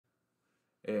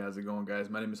Hey, how's it going, guys?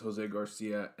 My name is Jose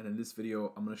Garcia, and in this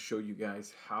video, I'm going to show you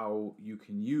guys how you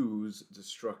can use the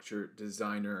Structure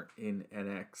Designer in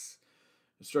NX.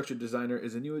 The Structure Designer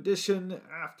is a new addition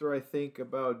after, I think,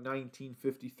 about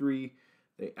 1953.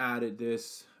 They added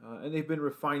this, and they've been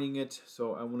refining it,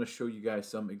 so I want to show you guys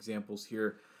some examples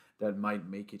here that might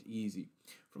make it easy.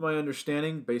 From my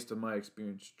understanding, based on my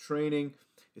experience training,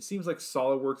 it seems like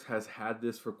SolidWorks has had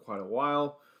this for quite a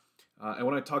while. And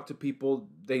when I talk to people,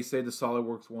 they say the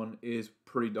SolidWorks one is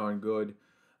pretty darn good.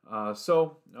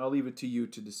 So I'll leave it to you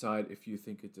to decide if you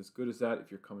think it's as good as that,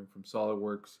 if you're coming from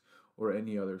SolidWorks or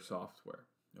any other software.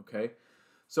 Okay,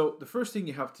 so the first thing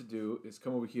you have to do is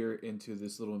come over here into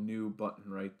this little new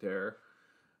button right there.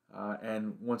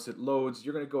 And once it loads,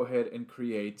 you're going to go ahead and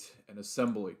create an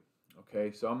assembly.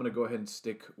 Okay, so I'm going to go ahead and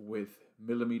stick with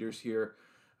millimeters here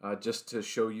just to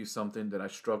show you something that I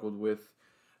struggled with.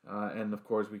 And of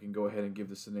course, we can go ahead and give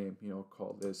this a name,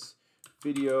 call this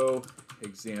video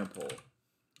example,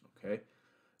 okay?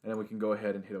 And then we can go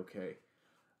ahead and hit OK.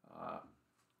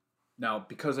 Now,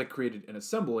 because I created an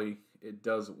assembly, it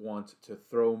does want to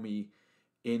throw me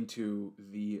into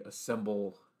the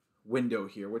assemble window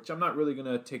here, which I'm not really going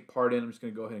to take part in. I'm just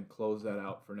going to go ahead and close that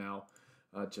out for now,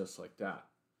 just like that.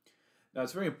 Now,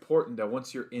 it's very important that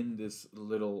once you're in this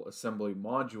little assembly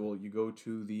module, you go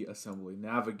to the assembly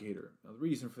navigator. Now, the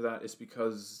reason for that is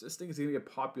because this thing is going to get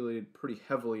populated pretty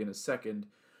heavily in a second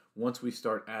once we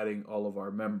start adding all of our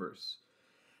members.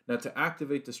 Now, to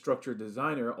activate the Structure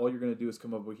Designer, all you're going to do is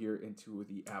come over here into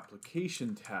the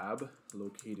Application tab,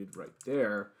 located right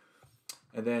there.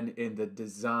 And then in the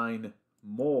Design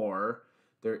More,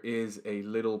 there is a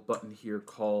little button here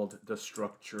called the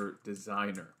Structure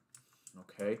Designer.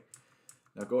 Okay.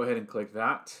 Now go ahead and click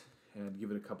that and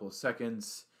give it a couple of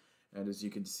seconds, and as you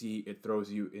can see, it throws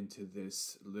you into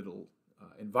this little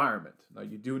environment. Now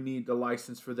you do need the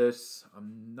license for this.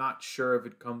 I'm not sure if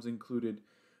it comes included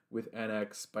with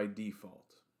NX by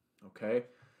default. Okay,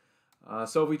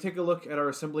 so if we take a look at our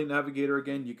assembly navigator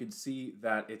again, you can see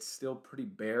that it's still pretty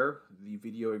bare. The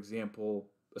video example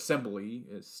assembly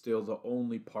is still the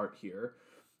only part here.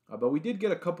 But we did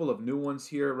get a couple of new ones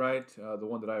here, right? The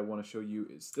one that I want to show you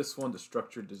is this one, the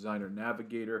Structure Designer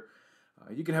Navigator.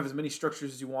 You can have as many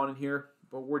structures as you want in here,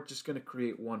 but we're just going to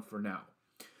create one for now.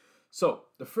 So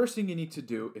the first thing you need to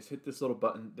do is hit this little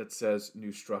button that says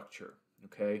New Structure.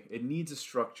 Okay, it needs a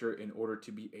structure in order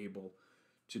to be able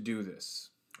to do this.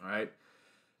 All right.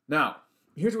 Now,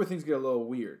 here's where things get a little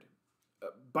weird.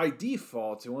 By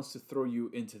default, it wants to throw you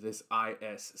into this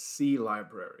ISC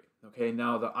library. Okay,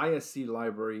 now the ISC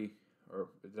library, or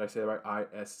did I say it right?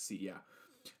 ISC,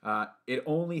 yeah. It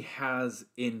only has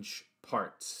inch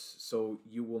parts, so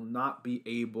you will not be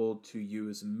able to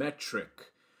use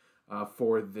metric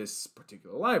for this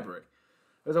particular library.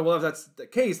 I said, well, if that's the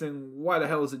case, then why the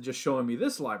hell is it just showing me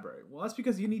this library? Well, that's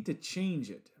because you need to change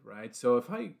it, right? So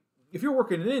if you're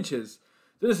working in inches,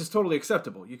 then this is totally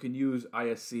acceptable. You can use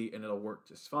ISC and it'll work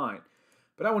just fine.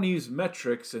 But I want to use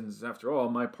metric since, after all,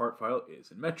 my part file is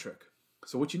in metric.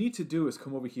 So what you need to do is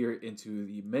come over here into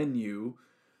the menu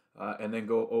and then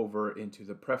go over into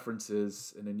the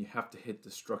preferences, and then you have to hit the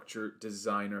Structure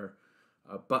Designer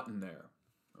button there.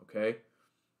 Okay?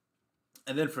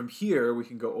 And then from here, we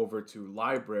can go over to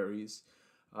libraries,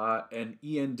 and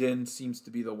ENDIN seems to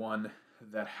be the one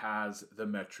that has the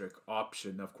metric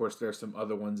option. Now, of course, there are some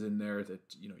other ones in there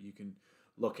that you can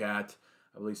look at.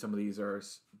 I believe some of these are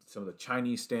some of the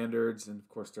Chinese standards, and of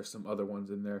course, there's some other ones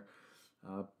in there.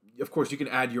 Of course, you can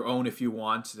add your own if you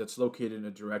want. That's located in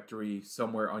a directory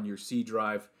somewhere on your C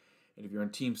drive. And if you're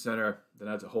in Teamcenter, then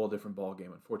that's a whole different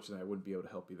ballgame. Unfortunately, I wouldn't be able to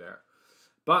help you there.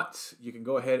 But you can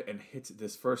go ahead and hit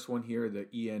this first one here, the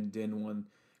ENDIN one.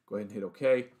 Go ahead and hit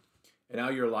OK. And now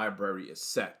your library is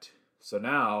set. So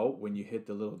now, when you hit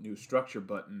the little New Structure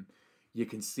button, you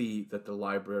can see that the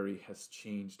library has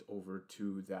changed over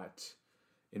to that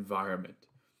environment.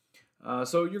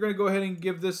 So you're going to go ahead and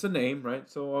give this a name, right?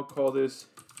 So I'll call this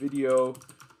video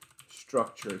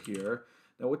structure here.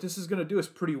 Now what this is going to do is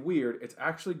pretty weird. It's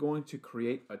actually going to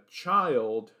create a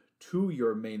child to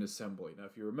your main assembly. Now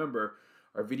if you remember,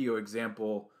 our video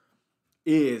example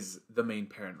is the main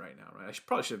parent right now, right?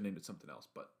 Probably should have named it something else,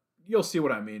 but you'll see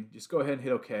what I mean. Just go ahead and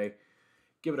hit OK.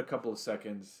 Give it a couple of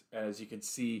seconds. As you can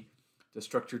see, the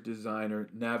Structure Designer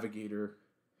Navigator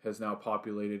has now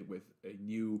populated with a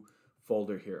new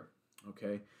folder here.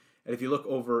 Okay, and if you look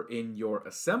over in your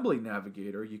Assembly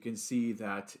Navigator, you can see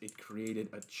that it created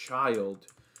a child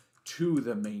to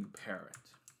the main parent.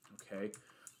 Okay,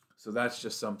 so that's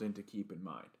just something to keep in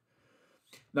mind.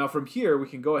 Now from here, we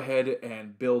can go ahead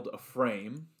and build a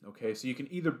frame. Okay, so you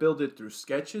can either build it through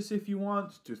sketches if you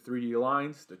want, to 3D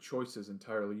lines. The choice is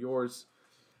entirely yours.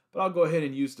 But I'll go ahead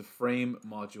and use the frame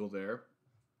module there.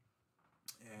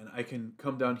 And I can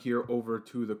come down here over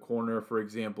to the corner, for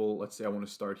example. Let's say I want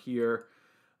to start here.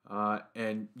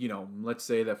 And, you know, let's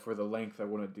say that for the length, I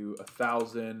want to do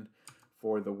 1,000.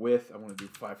 For the width, I want to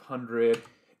do 500.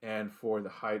 And for the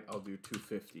height, I'll do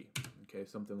 250. Okay,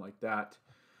 something like that.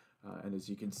 And as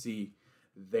you can see,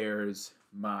 there's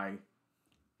my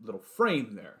little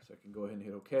frame there. So I can go ahead and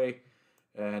hit OK.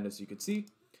 And as you can see,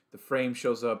 the frame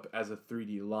shows up as a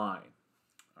 3D line.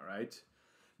 All right.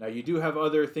 Now you do have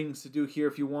other things to do here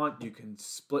if you want. You can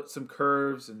split some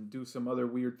curves and do some other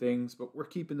weird things, but we're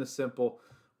keeping this simple.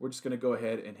 We're just going to go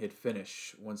ahead and hit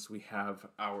finish once we have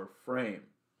our frame.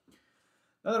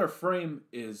 Now that our frame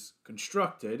is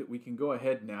constructed, we can go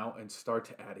ahead now and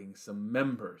start adding some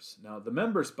members. Now the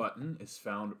members button is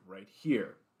found right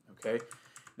here. Okay.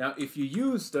 Now if you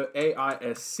use the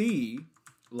AISC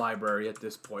library at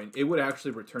this point, it would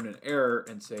actually return an error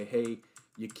and say, hey,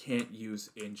 you can't use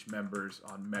inch members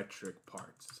on metric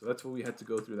parts. So that's what we had to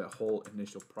go through that whole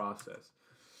initial process.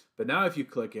 But now if you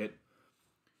click it,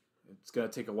 it's going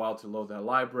to take a while to load that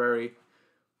library,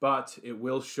 but it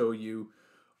will show you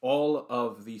all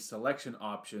of the selection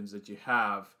options that you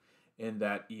have in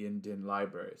that ENDIN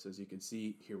library. So as you can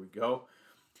see, here we go.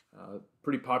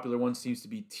 Pretty popular one seems to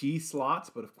be T-slots,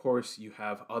 but of course you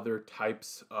have other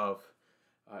types of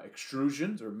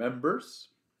extrusions or members.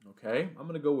 Okay, I'm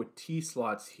going to go with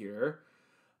T-slots here.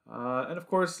 And of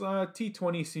course,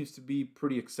 T20 seems to be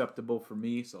pretty acceptable for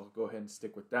me, so I'll go ahead and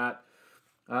stick with that.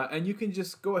 And you can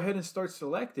just go ahead and start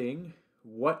selecting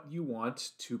what you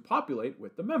want to populate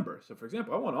with the member. So for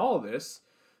example, I want all of this,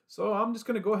 so I'm just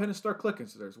going to go ahead and start clicking.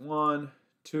 So there's 1,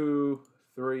 2,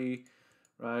 3,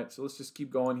 right? So let's just keep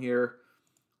going here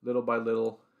little by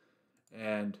little.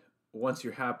 And once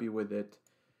you're happy with it,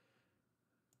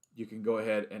 you can go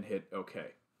ahead and hit OK.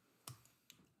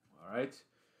 All right.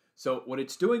 So what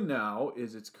it's doing now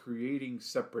is it's creating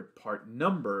separate part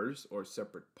numbers or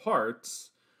separate parts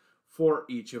for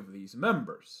each of these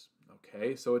members.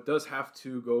 Okay, so it does have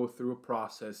to go through a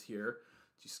process here.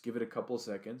 Just give it a couple of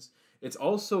seconds. It's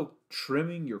also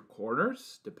trimming your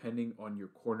corners depending on your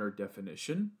corner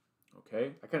definition.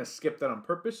 Okay, I kind of skipped that on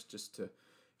purpose just to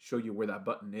show you where that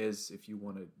button is if you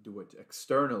want to do it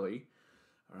externally.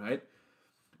 All right.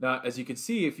 Now, as you can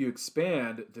see, if you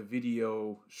expand the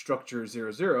video structure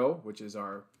 00, which is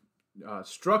our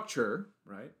structure,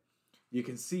 right, you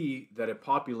can see that it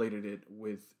populated it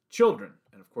with children.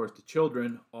 And of course, the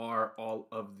children are all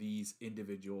of these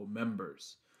individual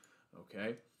members.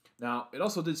 Okay. Now, it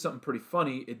also did something pretty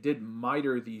funny. It did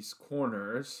miter these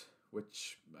corners,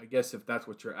 which I guess if that's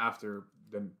what you're after,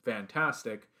 then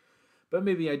fantastic. But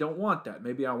maybe I don't want that.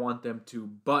 Maybe I want them to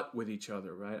butt with each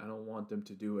other, right? I don't want them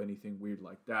to do anything weird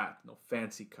like that. No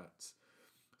fancy cuts.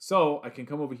 So I can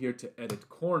come over here to edit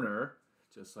corner,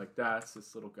 just like that. It's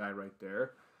this little guy right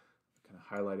there. Kind of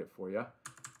highlight it for you.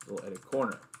 Little edit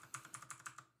corner.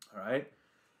 All right.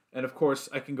 And of course,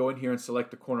 I can go in here and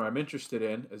select the corner I'm interested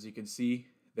in. As you can see,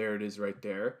 there it is right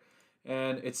there.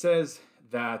 And it says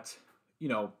that, you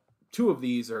know, 2 of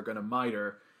these are going to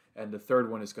miter and the third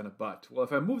one is going to butt. Well,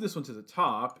 if I move this one to the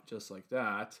top, just like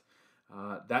that,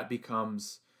 that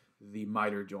becomes the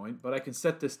miter joint. But I can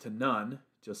set this to none,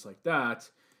 just like that.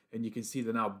 And you can see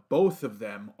that now both of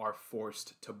them are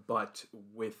forced to butt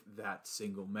with that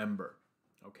single member.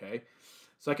 Okay.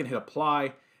 So I can hit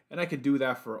apply. And I can do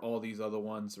that for all these other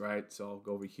ones, right? So I'll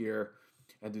go over here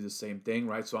and do the same thing,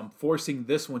 right? So I'm forcing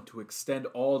this one to extend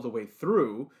all the way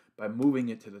through by moving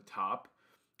it to the top,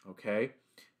 okay?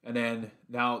 And then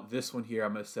now this one here,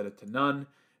 I'm going to set it to none.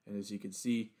 And as you can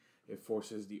see, it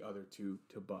forces the other 2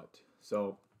 to butt.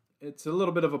 So it's a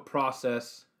little bit of a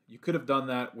process. You could have done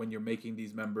that when you're making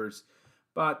these members.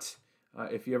 But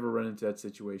if you ever run into that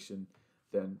situation,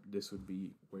 then this would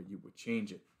be where you would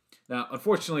change it. Now,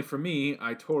 unfortunately for me,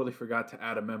 I totally forgot to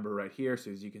add a member right here.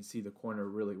 So as you can see, the corner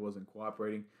really wasn't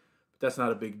cooperating. But that's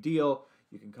not a big deal.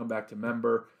 You can come back to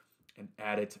member and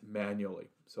add it manually.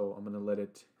 So I'm going to let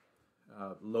it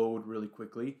load really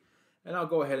quickly. And I'll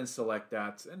go ahead and select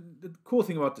that. And the cool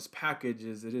thing about this package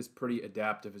is it is pretty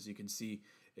adaptive. As you can see,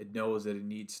 it knows that it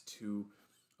needs to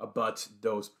abut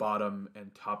those bottom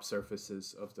and top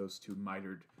surfaces of those 2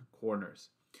 mitered corners.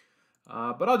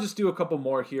 But I'll just do a couple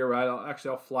more here, right?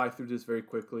 I'll fly through this very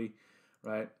quickly,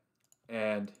 right?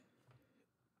 And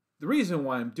the reason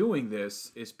why I'm doing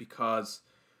this is because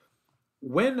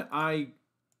when I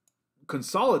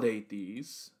consolidate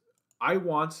these, I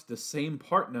want the same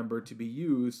part number to be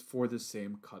used for the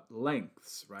same cut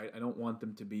lengths, right? I don't want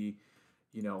them to be,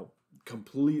 you know,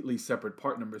 completely separate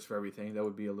part numbers for everything. That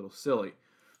would be a little silly.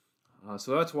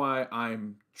 So that's why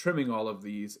I'm trimming all of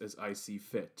these as I see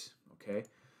fit, okay?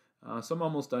 So I'm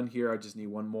almost done here. I just need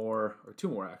one more, or two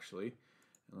more actually.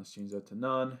 And let's change that to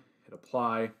none, hit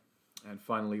apply, and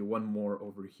finally one more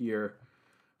over here,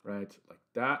 right, like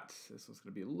that. This one's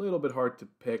going to be a little bit hard to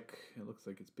pick. It looks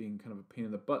like it's being kind of a pain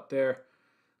in the butt there.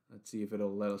 Let's see if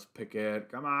it'll let us pick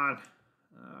it. Come on.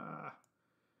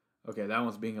 Okay, that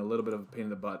one's being a little bit of a pain in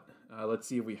the butt. Let's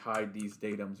see if we hide these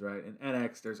datums, right? In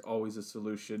NX, there's always a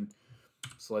solution.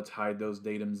 So let's hide those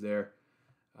datums there.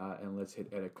 And let's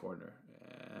hit edit corner.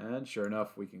 And sure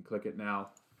enough, we can click it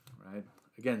now, right?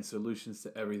 Again, solutions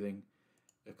to everything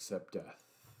except death,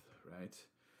 right?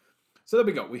 So there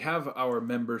we go. We have our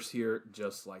members here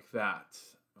just like that,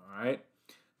 all right?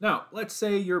 Now, let's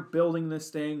say you're building this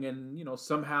thing and, you know,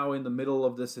 somehow in the middle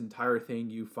of this entire thing,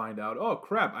 you find out, oh,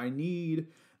 crap, I need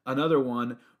another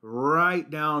one right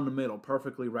down the middle,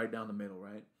 perfectly right down the middle,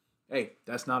 right? Hey,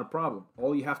 that's not a problem.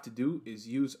 All you have to do is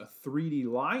use a 3D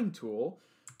line tool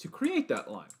to create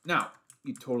that line. Now,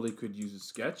 you totally could use a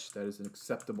sketch. That is an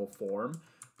acceptable form.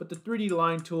 But the 3D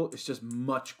line tool is just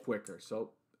much quicker. So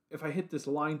if I hit this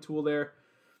line tool there,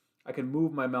 I can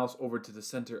move my mouse over to the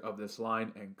center of this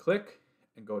line and click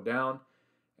and go down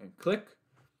and click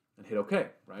and hit OK,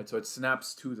 right? So it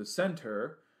snaps to the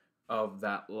center of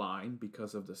that line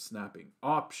because of the snapping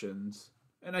options.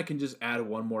 And I can just add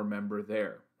one more member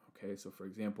there. Okay, so for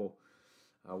example,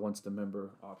 once the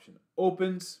member option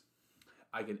opens,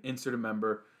 I can insert a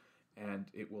member and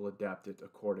it will adapt it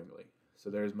accordingly. So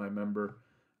there's my member.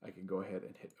 I can go ahead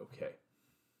and hit OK.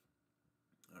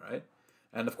 All right.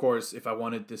 And of course, if I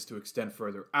wanted this to extend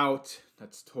further out,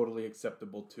 that's totally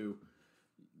acceptable too.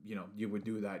 You know, you would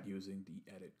do that using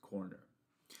the edit corner.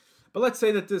 But let's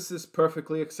say that this is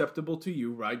perfectly acceptable to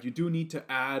you, right? You do need to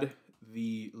add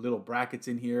the little brackets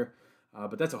in here,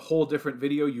 but that's a whole different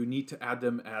video. You need to add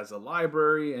them as a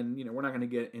library, and you know, we're not going to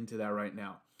get into that right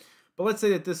now. But let's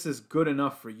say that this is good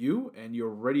enough for you and you're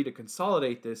ready to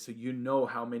consolidate this so you know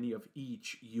how many of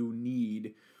each you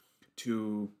need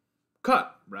to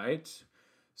cut, right?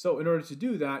 So in order to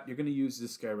do that, you're going to use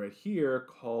this guy right here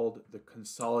called the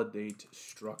consolidate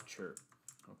structure,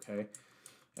 okay?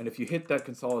 And if you hit that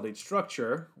consolidate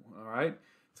structure, all right,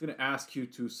 it's going to ask you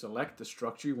to select the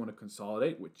structure you want to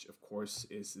consolidate, which of course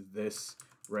is this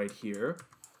right here,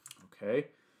 okay?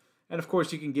 And of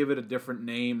course, you can give it a different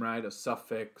name, right? A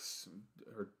suffix,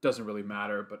 or it doesn't really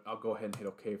matter, but I'll go ahead and hit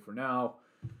OK for now.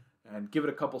 And give it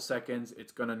a couple seconds.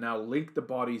 It's going to now link the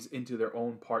bodies into their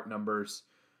own part numbers.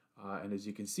 And as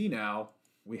you can see now,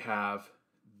 we have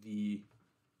the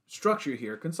structure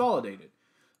here consolidated.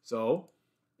 So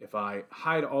if I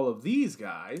hide all of these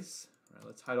guys, right,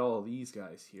 let's hide all of these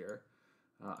guys here.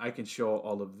 I can show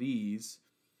all of these.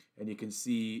 And you can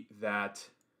see that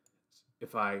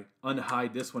if I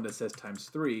unhide this one that says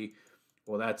 ×3,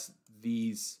 well, that's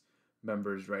these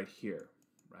members right here,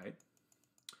 right?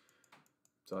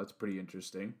 So that's pretty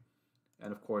interesting.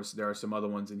 And of course, there are some other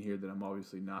ones in here that I'm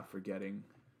obviously not forgetting.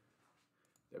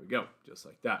 There we go, just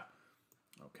like that.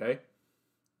 Okay.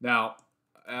 Now,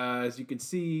 as you can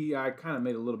see, I kind of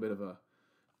made a little bit of a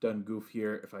done goof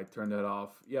here. If I turn that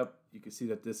off, yep, you can see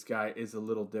that this guy is a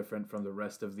little different from the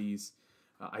rest of these.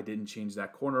 I didn't change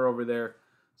that corner over there.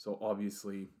 So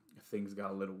obviously things got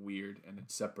a little weird and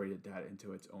it separated that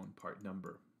into its own part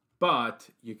number. But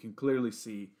you can clearly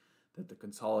see that the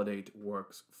consolidate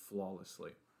works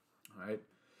flawlessly. All right.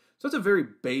 So it's a very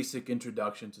basic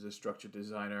introduction to the Structure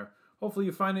Designer. Hopefully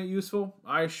you find it useful.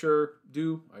 I sure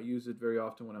do. I use it very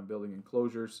often when I'm building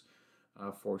enclosures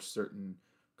for certain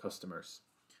customers.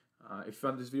 If you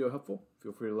found this video helpful,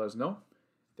 feel free to let us know.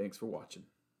 Thanks for watching.